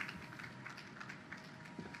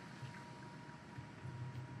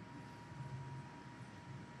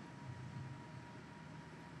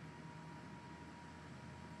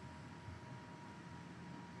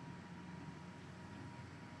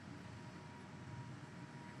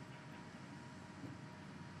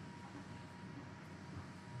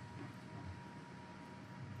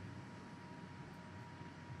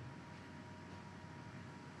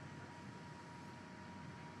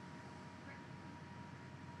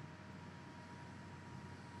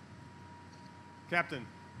 Captain,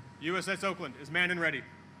 USS Oakland is manned and ready.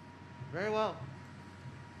 Very well.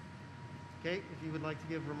 Kate, if you would like to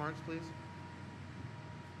give remarks, please.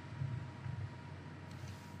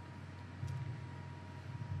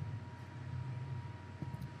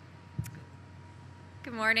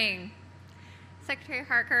 Good morning. Secretary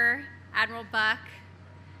Harker, Admiral Buck,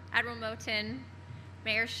 Admiral Moten,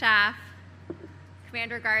 Mayor Schaaf,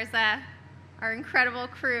 Commander Garza, our incredible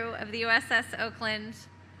crew of the USS Oakland,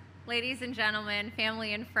 ladies and gentlemen,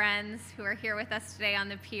 family and friends who are here with us today on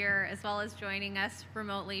the pier, as well as joining us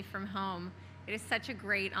remotely from home. It is such a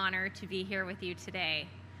great honor to be here with you today.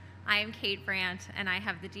 I am Kate Brandt, and I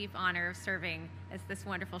have the deep honor of serving as this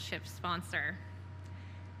wonderful ship's sponsor.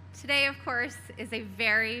 Today, of course, is a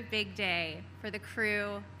very big day for the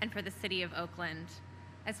crew and for the city of Oakland,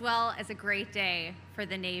 as well as a great day for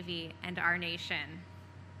the Navy and our nation.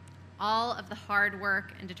 All of the hard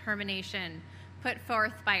work and determination put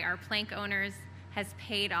forth by our plank owners has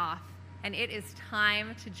paid off, and it is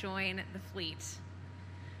time to join the fleet.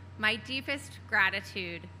 My deepest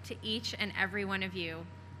gratitude to each and every one of you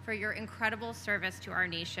for your incredible service to our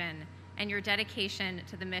nation and your dedication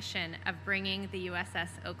to the mission of bringing the USS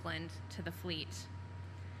Oakland to the fleet.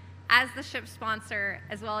 As the ship sponsor,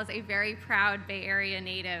 as well as a very proud Bay Area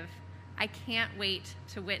native, I can't wait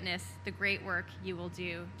to witness the great work you will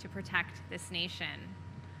do to protect this nation.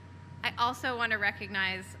 I also want to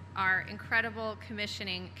recognize our incredible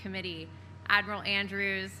commissioning committee, Admiral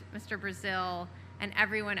Andrews, Mr. Brazil, and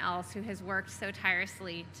everyone else who has worked so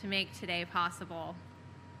tirelessly to make today possible.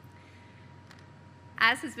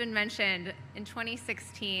 As has been mentioned, in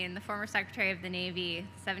 2016, the former Secretary of the Navy,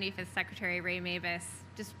 75th Secretary Ray Mabus,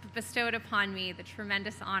 just bestowed upon me the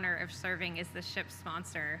tremendous honor of serving as the ship's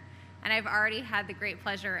sponsor. And I've already had the great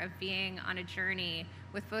pleasure of being on a journey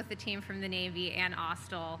with both the team from the Navy and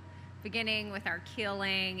Austal, beginning with our keel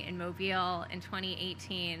laying in Mobile in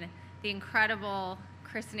 2018, the incredible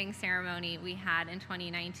christening ceremony we had in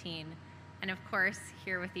 2019, and of course,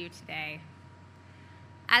 here with you today.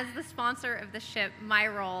 As the sponsor of the ship, my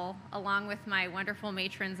role, along with my wonderful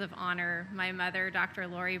matrons of honor, my mother, Dr.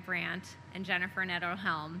 Lori Brandt, and Jennifer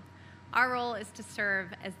Netto-Helm, our role is to serve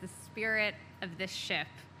as the spirit of this ship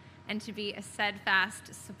and to be a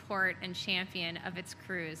steadfast support and champion of its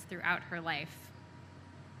crews throughout her life.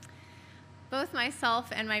 Both myself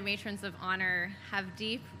and my matrons of honor have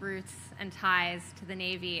deep roots and ties to the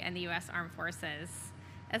Navy and the U.S. Armed Forces.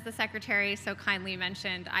 As the Secretary so kindly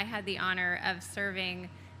mentioned, I had the honor of serving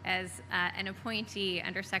as an appointee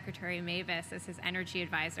under Secretary Mabus as his energy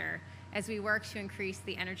advisor as we work to increase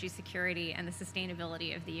the energy security and the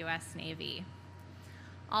sustainability of the U.S. Navy.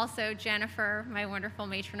 Also, Jennifer, my wonderful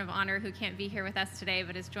matron of honor who can't be here with us today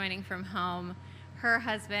but is joining from home, her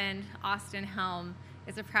husband, Austin Helm,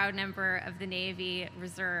 is a proud member of the Navy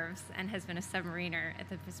Reserves and has been a submariner at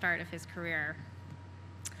the start of his career.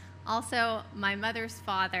 Also, my mother's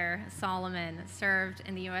father, Solomon, served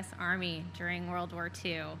in the U.S. Army during World War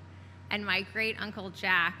II, and my great-uncle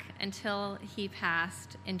Jack, until he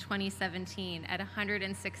passed in 2017 at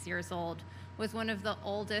 106 years old, was one of the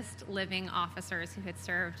oldest living officers who had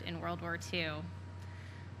served in World War II.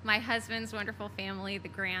 My husband's wonderful family, the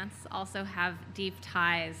Grants, also have deep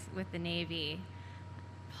ties with the Navy.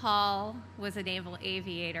 Paul was a naval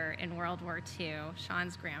aviator in World War II,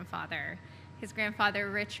 Sean's grandfather. His grandfather,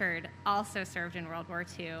 Richard, also served in World War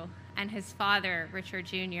II, and his father, Richard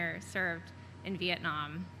Jr., served in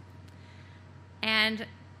Vietnam. And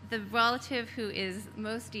the relative who is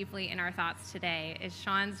most deeply in our thoughts today is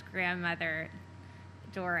Sean's grandmother,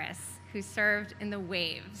 Doris, who served in the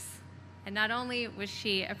Waves. And not only was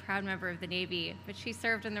she a proud member of the Navy, but she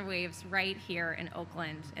served in the Waves right here in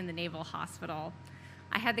Oakland in the Naval Hospital.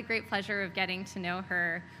 I had the great pleasure of getting to know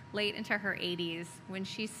her late into her 80s when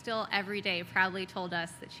she still every day proudly told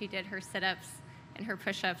us that she did her sit-ups and her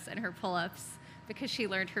push-ups and her pull-ups because she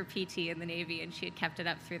learned her PT in the Navy and she had kept it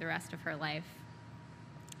up through the rest of her life.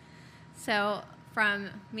 So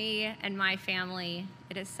from me and my family,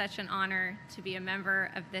 it is such an honor to be a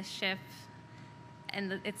member of this ship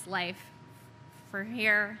and its life for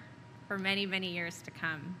many, many years to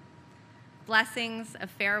come. Blessings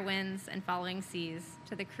of fair winds and following seas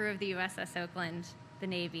to the crew of the USS Oakland, the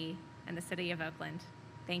Navy, and the City of Oakland.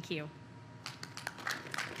 Thank you.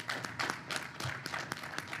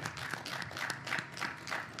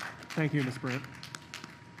 Thank you, Ms. Brandt.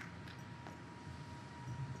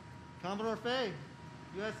 Commodore Fay,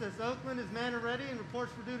 USS Oakland is manned and ready and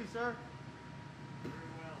reports for duty, sir. Very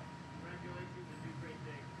well. Congratulations and do great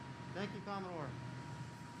things. Thank you, Commodore.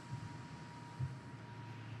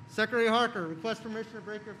 Secretary Harker, request permission to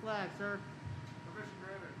break your flag, sir. Permission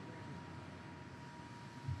granted.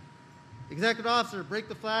 Executive Officer, break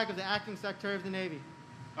the flag of the Acting Secretary of the Navy.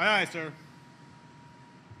 Aye, aye, sir.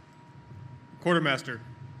 Quartermaster,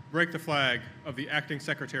 break the flag of the Acting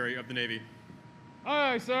Secretary of the Navy.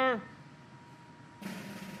 Aye, aye, sir.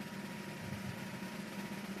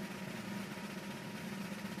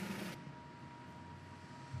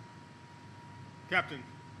 Captain,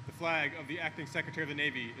 the flag of the Acting Secretary of the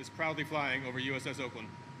Navy is proudly flying over USS Oakland.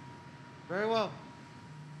 Very well.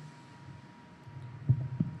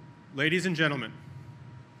 Ladies and gentlemen,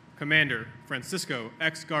 Commander Francisco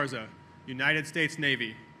X. Garza, United States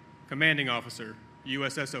Navy, Commanding Officer,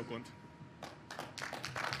 USS Oakland.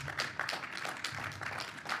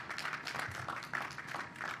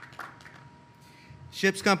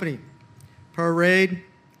 Ship's company, parade,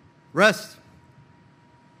 rest.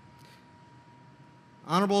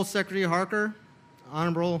 Honorable Secretary Harker,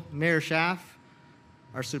 Honorable Mayor Schaff,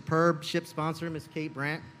 our superb ship sponsor, Ms. Kate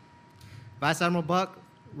Brandt, Vice Admiral Buck,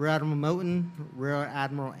 Rear Admiral Moten, Rear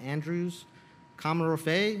Admiral Andrews, Commodore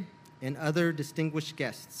Fay, and other distinguished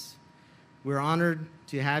guests. We're honored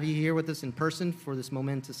to have you here with us in person for this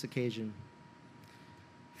momentous occasion.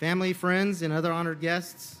 Family, friends, and other honored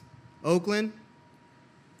guests, Oakland,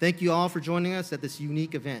 thank you all for joining us at this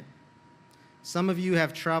unique event. Some of you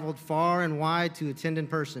have traveled far and wide to attend in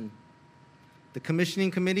person. The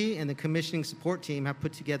commissioning committee and the commissioning support team have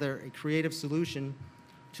put together a creative solution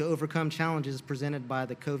to overcome challenges presented by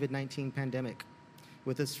the COVID-19 pandemic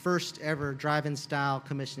with this first ever drive-in style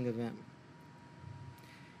commissioning event.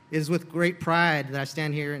 It is with great pride that I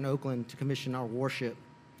stand here in Oakland to commission our warship.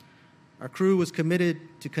 Our crew was committed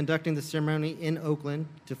to conducting the ceremony in Oakland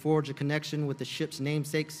to forge a connection with the ship's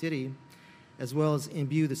namesake city, as well as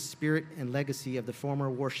imbue the spirit and legacy of the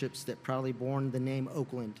former warships that proudly borne the name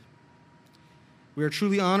Oakland. We are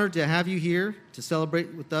truly honored to have you here to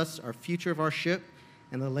celebrate with us our future of our ship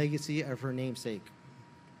and the legacy of her namesake.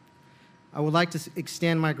 I would like to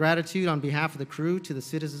extend my gratitude on behalf of the crew to the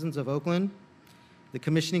citizens of Oakland, the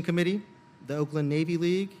commissioning committee, the Oakland Navy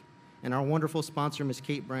League, and our wonderful sponsor, Ms.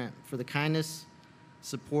 Kate Brandt, for the kindness,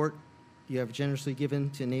 support you have generously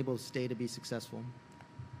given to enable this day to be successful.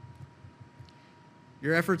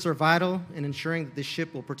 Your efforts are vital in ensuring that this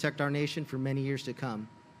ship will protect our nation for many years to come.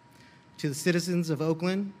 To the citizens of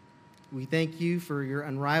Oakland, we thank you for your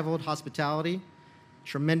unrivaled hospitality,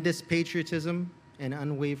 tremendous patriotism, and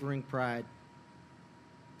unwavering pride.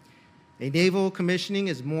 A naval commissioning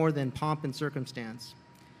is more than pomp and circumstance.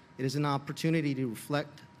 It is an opportunity to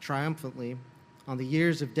reflect triumphantly on the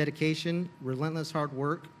years of dedication, relentless hard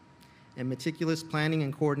work, and meticulous planning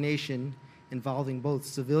and coordination involving both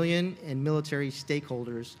civilian and military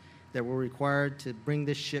stakeholders that were required to bring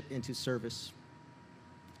this ship into service.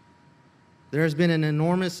 There has been an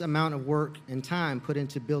enormous amount of work and time put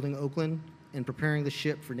into building Oakland and preparing the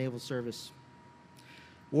ship for naval service.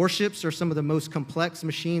 Warships are some of the most complex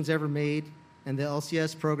machines ever made, and the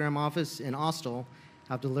LCS program office in Austell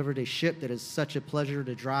have delivered a ship that is such a pleasure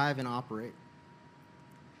to drive and operate.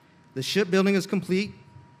 The shipbuilding is complete,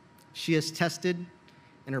 she is tested,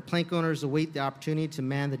 and her plank owners await the opportunity to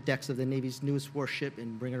man the decks of the Navy's newest warship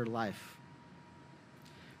and bring her to life.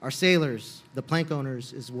 Our sailors, the plank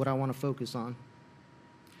owners, is what I want to focus on.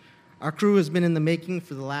 Our crew has been in the making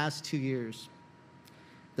for the last 2 years.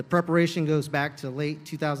 The preparation goes back to late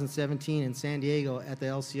 2017 in San Diego at the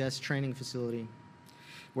LCS training facility,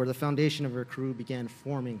 where the foundation of our crew began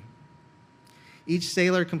forming. Each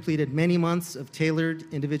sailor completed many months of tailored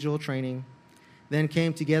individual training, then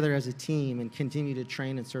came together as a team and continued to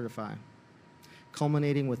train and certify,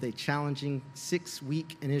 culminating with a challenging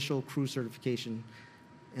 6-week initial crew certification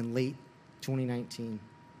in late 2019.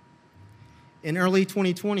 In early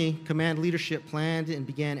 2020, command leadership planned and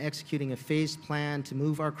began executing a phased plan to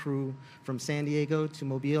move our crew from San Diego to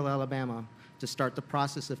Mobile, Alabama, to start the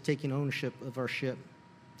process of taking ownership of our ship.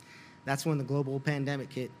 That's when the global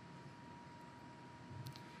pandemic hit.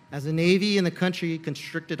 As the Navy and the country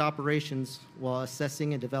constricted operations while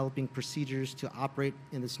assessing and developing procedures to operate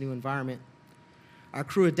in this new environment, our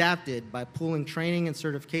crew adapted by pulling training and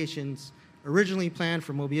certifications originally planned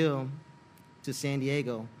for Mobile to San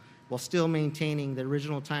Diego, while still maintaining the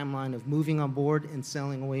original timeline of moving on board and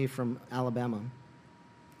sailing away from Alabama.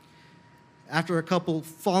 After a couple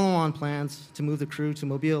follow-on plans to move the crew to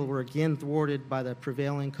Mobile were again thwarted by the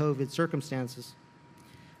prevailing COVID circumstances,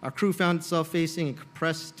 our crew found itself facing a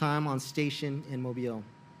compressed time on station in Mobile.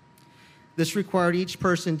 This required each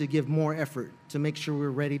person to give more effort to make sure we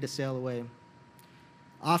were ready to sail away.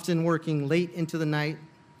 Often working late into the night,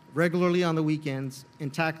 regularly on the weekends,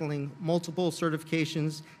 and tackling multiple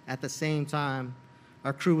certifications at the same time,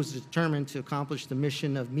 our crew was determined to accomplish the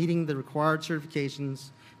mission of meeting the required certifications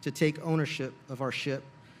to take ownership of our ship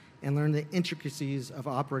and learn the intricacies of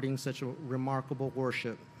operating such a remarkable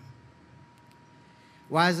warship.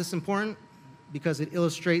 Why is this important? Because it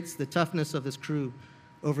illustrates the toughness of this crew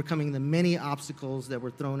overcoming the many obstacles that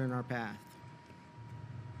were thrown in our path.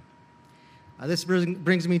 This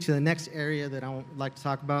brings me to the next area that I would like to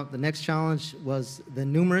talk about. The next challenge was the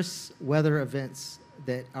numerous weather events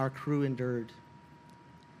that our crew endured.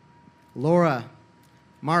 Laura,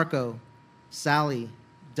 Marco, Sally,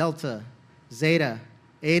 Delta, Zeta,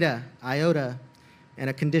 Eta, Iota, and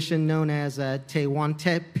a condition known as a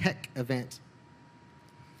Tehuantepec event.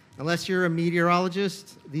 Unless you're a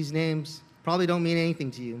meteorologist, these names probably don't mean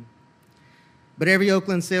anything to you. But every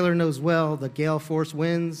Oakland sailor knows well the gale force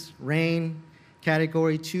winds, rain,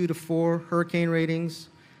 Category 2 to 4 hurricane ratings,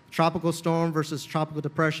 tropical storm versus tropical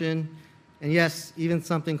depression, and yes, even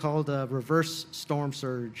something called a reverse storm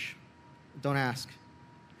surge. Don't ask.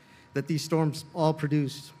 That these storms all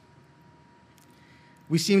produced.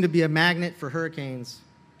 We seem to be a magnet for hurricanes.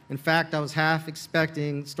 In fact, I was half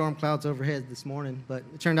expecting storm clouds overhead this morning, but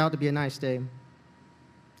it turned out to be a nice day.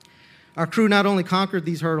 Our crew not only conquered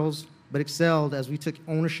these hurdles, but excelled as we took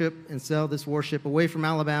ownership and sailed this warship away from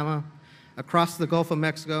Alabama, across the Gulf of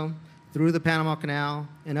Mexico, through the Panama Canal,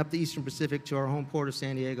 and up the Eastern Pacific to our home port of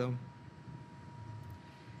San Diego.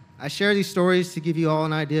 I share these stories to give you all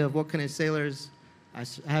an idea of what kind of sailors I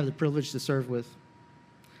have the privilege to serve with.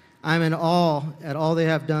 I'm in awe at all they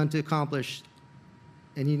have done to accomplish,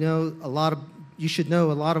 and you should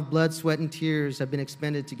know a lot of blood, sweat, and tears have been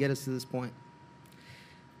expended to get us to this point.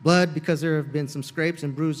 Blood because there have been some scrapes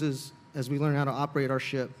and bruises as we learn how to operate our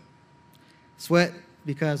ship. Sweat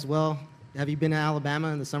because, well, have you been to Alabama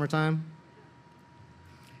in the summertime?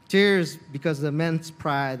 Tears because of the immense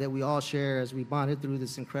pride that we all share as we bonded through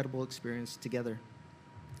this incredible experience together.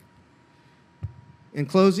 In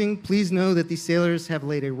closing, please know that these sailors have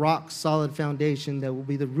laid a rock-solid foundation that will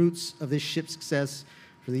be the roots of this ship's success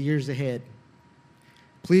for the years ahead.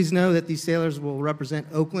 Please know that these sailors will represent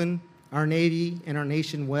Oakland, our Navy, and our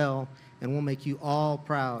nation well, and will make you all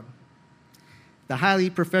proud. The highly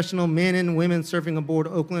professional men and women serving aboard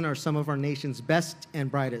Oakland are some of our nation's best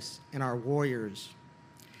and brightest, and our warriors.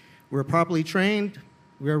 We're properly trained,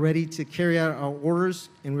 we are ready to carry out our orders,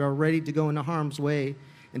 and we are ready to go into harm's way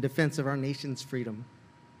in defense of our nation's freedom.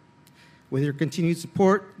 With your continued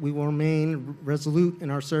support, we will remain resolute in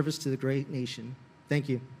our service to the great nation. Thank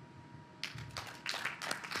you.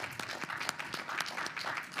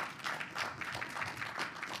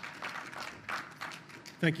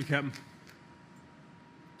 Thank you, Captain.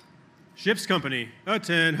 Ship's company,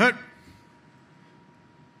 attend hut.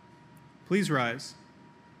 Please rise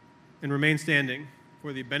and remain standing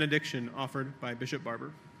for the benediction offered by Bishop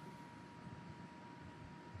Barber.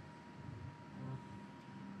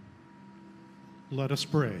 Let us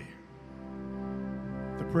pray.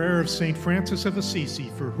 The prayer of St. Francis of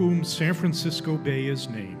Assisi, for whom San Francisco Bay is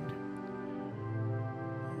named.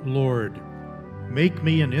 Lord, make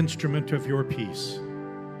me an instrument of your peace.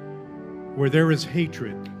 Where there is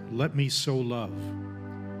hatred, let me sow love.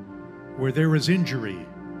 Where there is injury,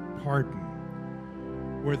 pardon.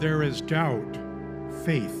 Where there is doubt,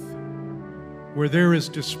 faith. Where there is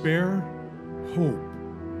despair, hope.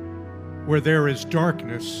 Where there is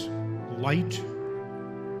darkness, light.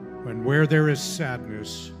 And where there is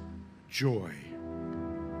sadness, joy.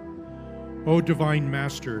 O divine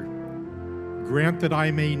Master, grant that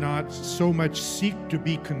I may not so much seek to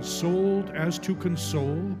be consoled as to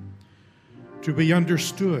console, to be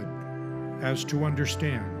understood as to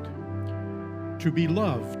understand, to be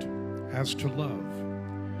loved as to love.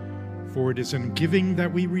 For it is in giving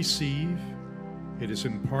that we receive, it is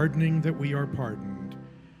in pardoning that we are pardoned,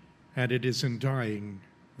 and it is in dying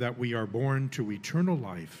that we are born to eternal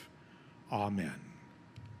life. Amen.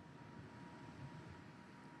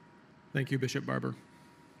 Thank you, Bishop Barber.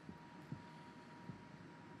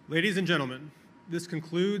 Ladies and gentlemen, this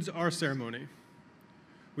concludes our ceremony.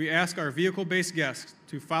 We ask our vehicle-based guests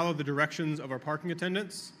to follow the directions of our parking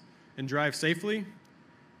attendants and drive safely,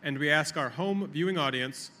 and we ask our home viewing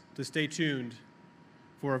audience to stay tuned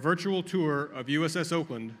for a virtual tour of USS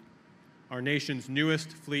Oakland, our nation's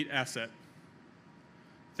newest fleet asset.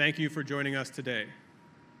 Thank you for joining us today.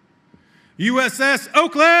 USS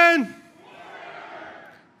Oakland!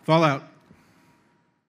 Fall out.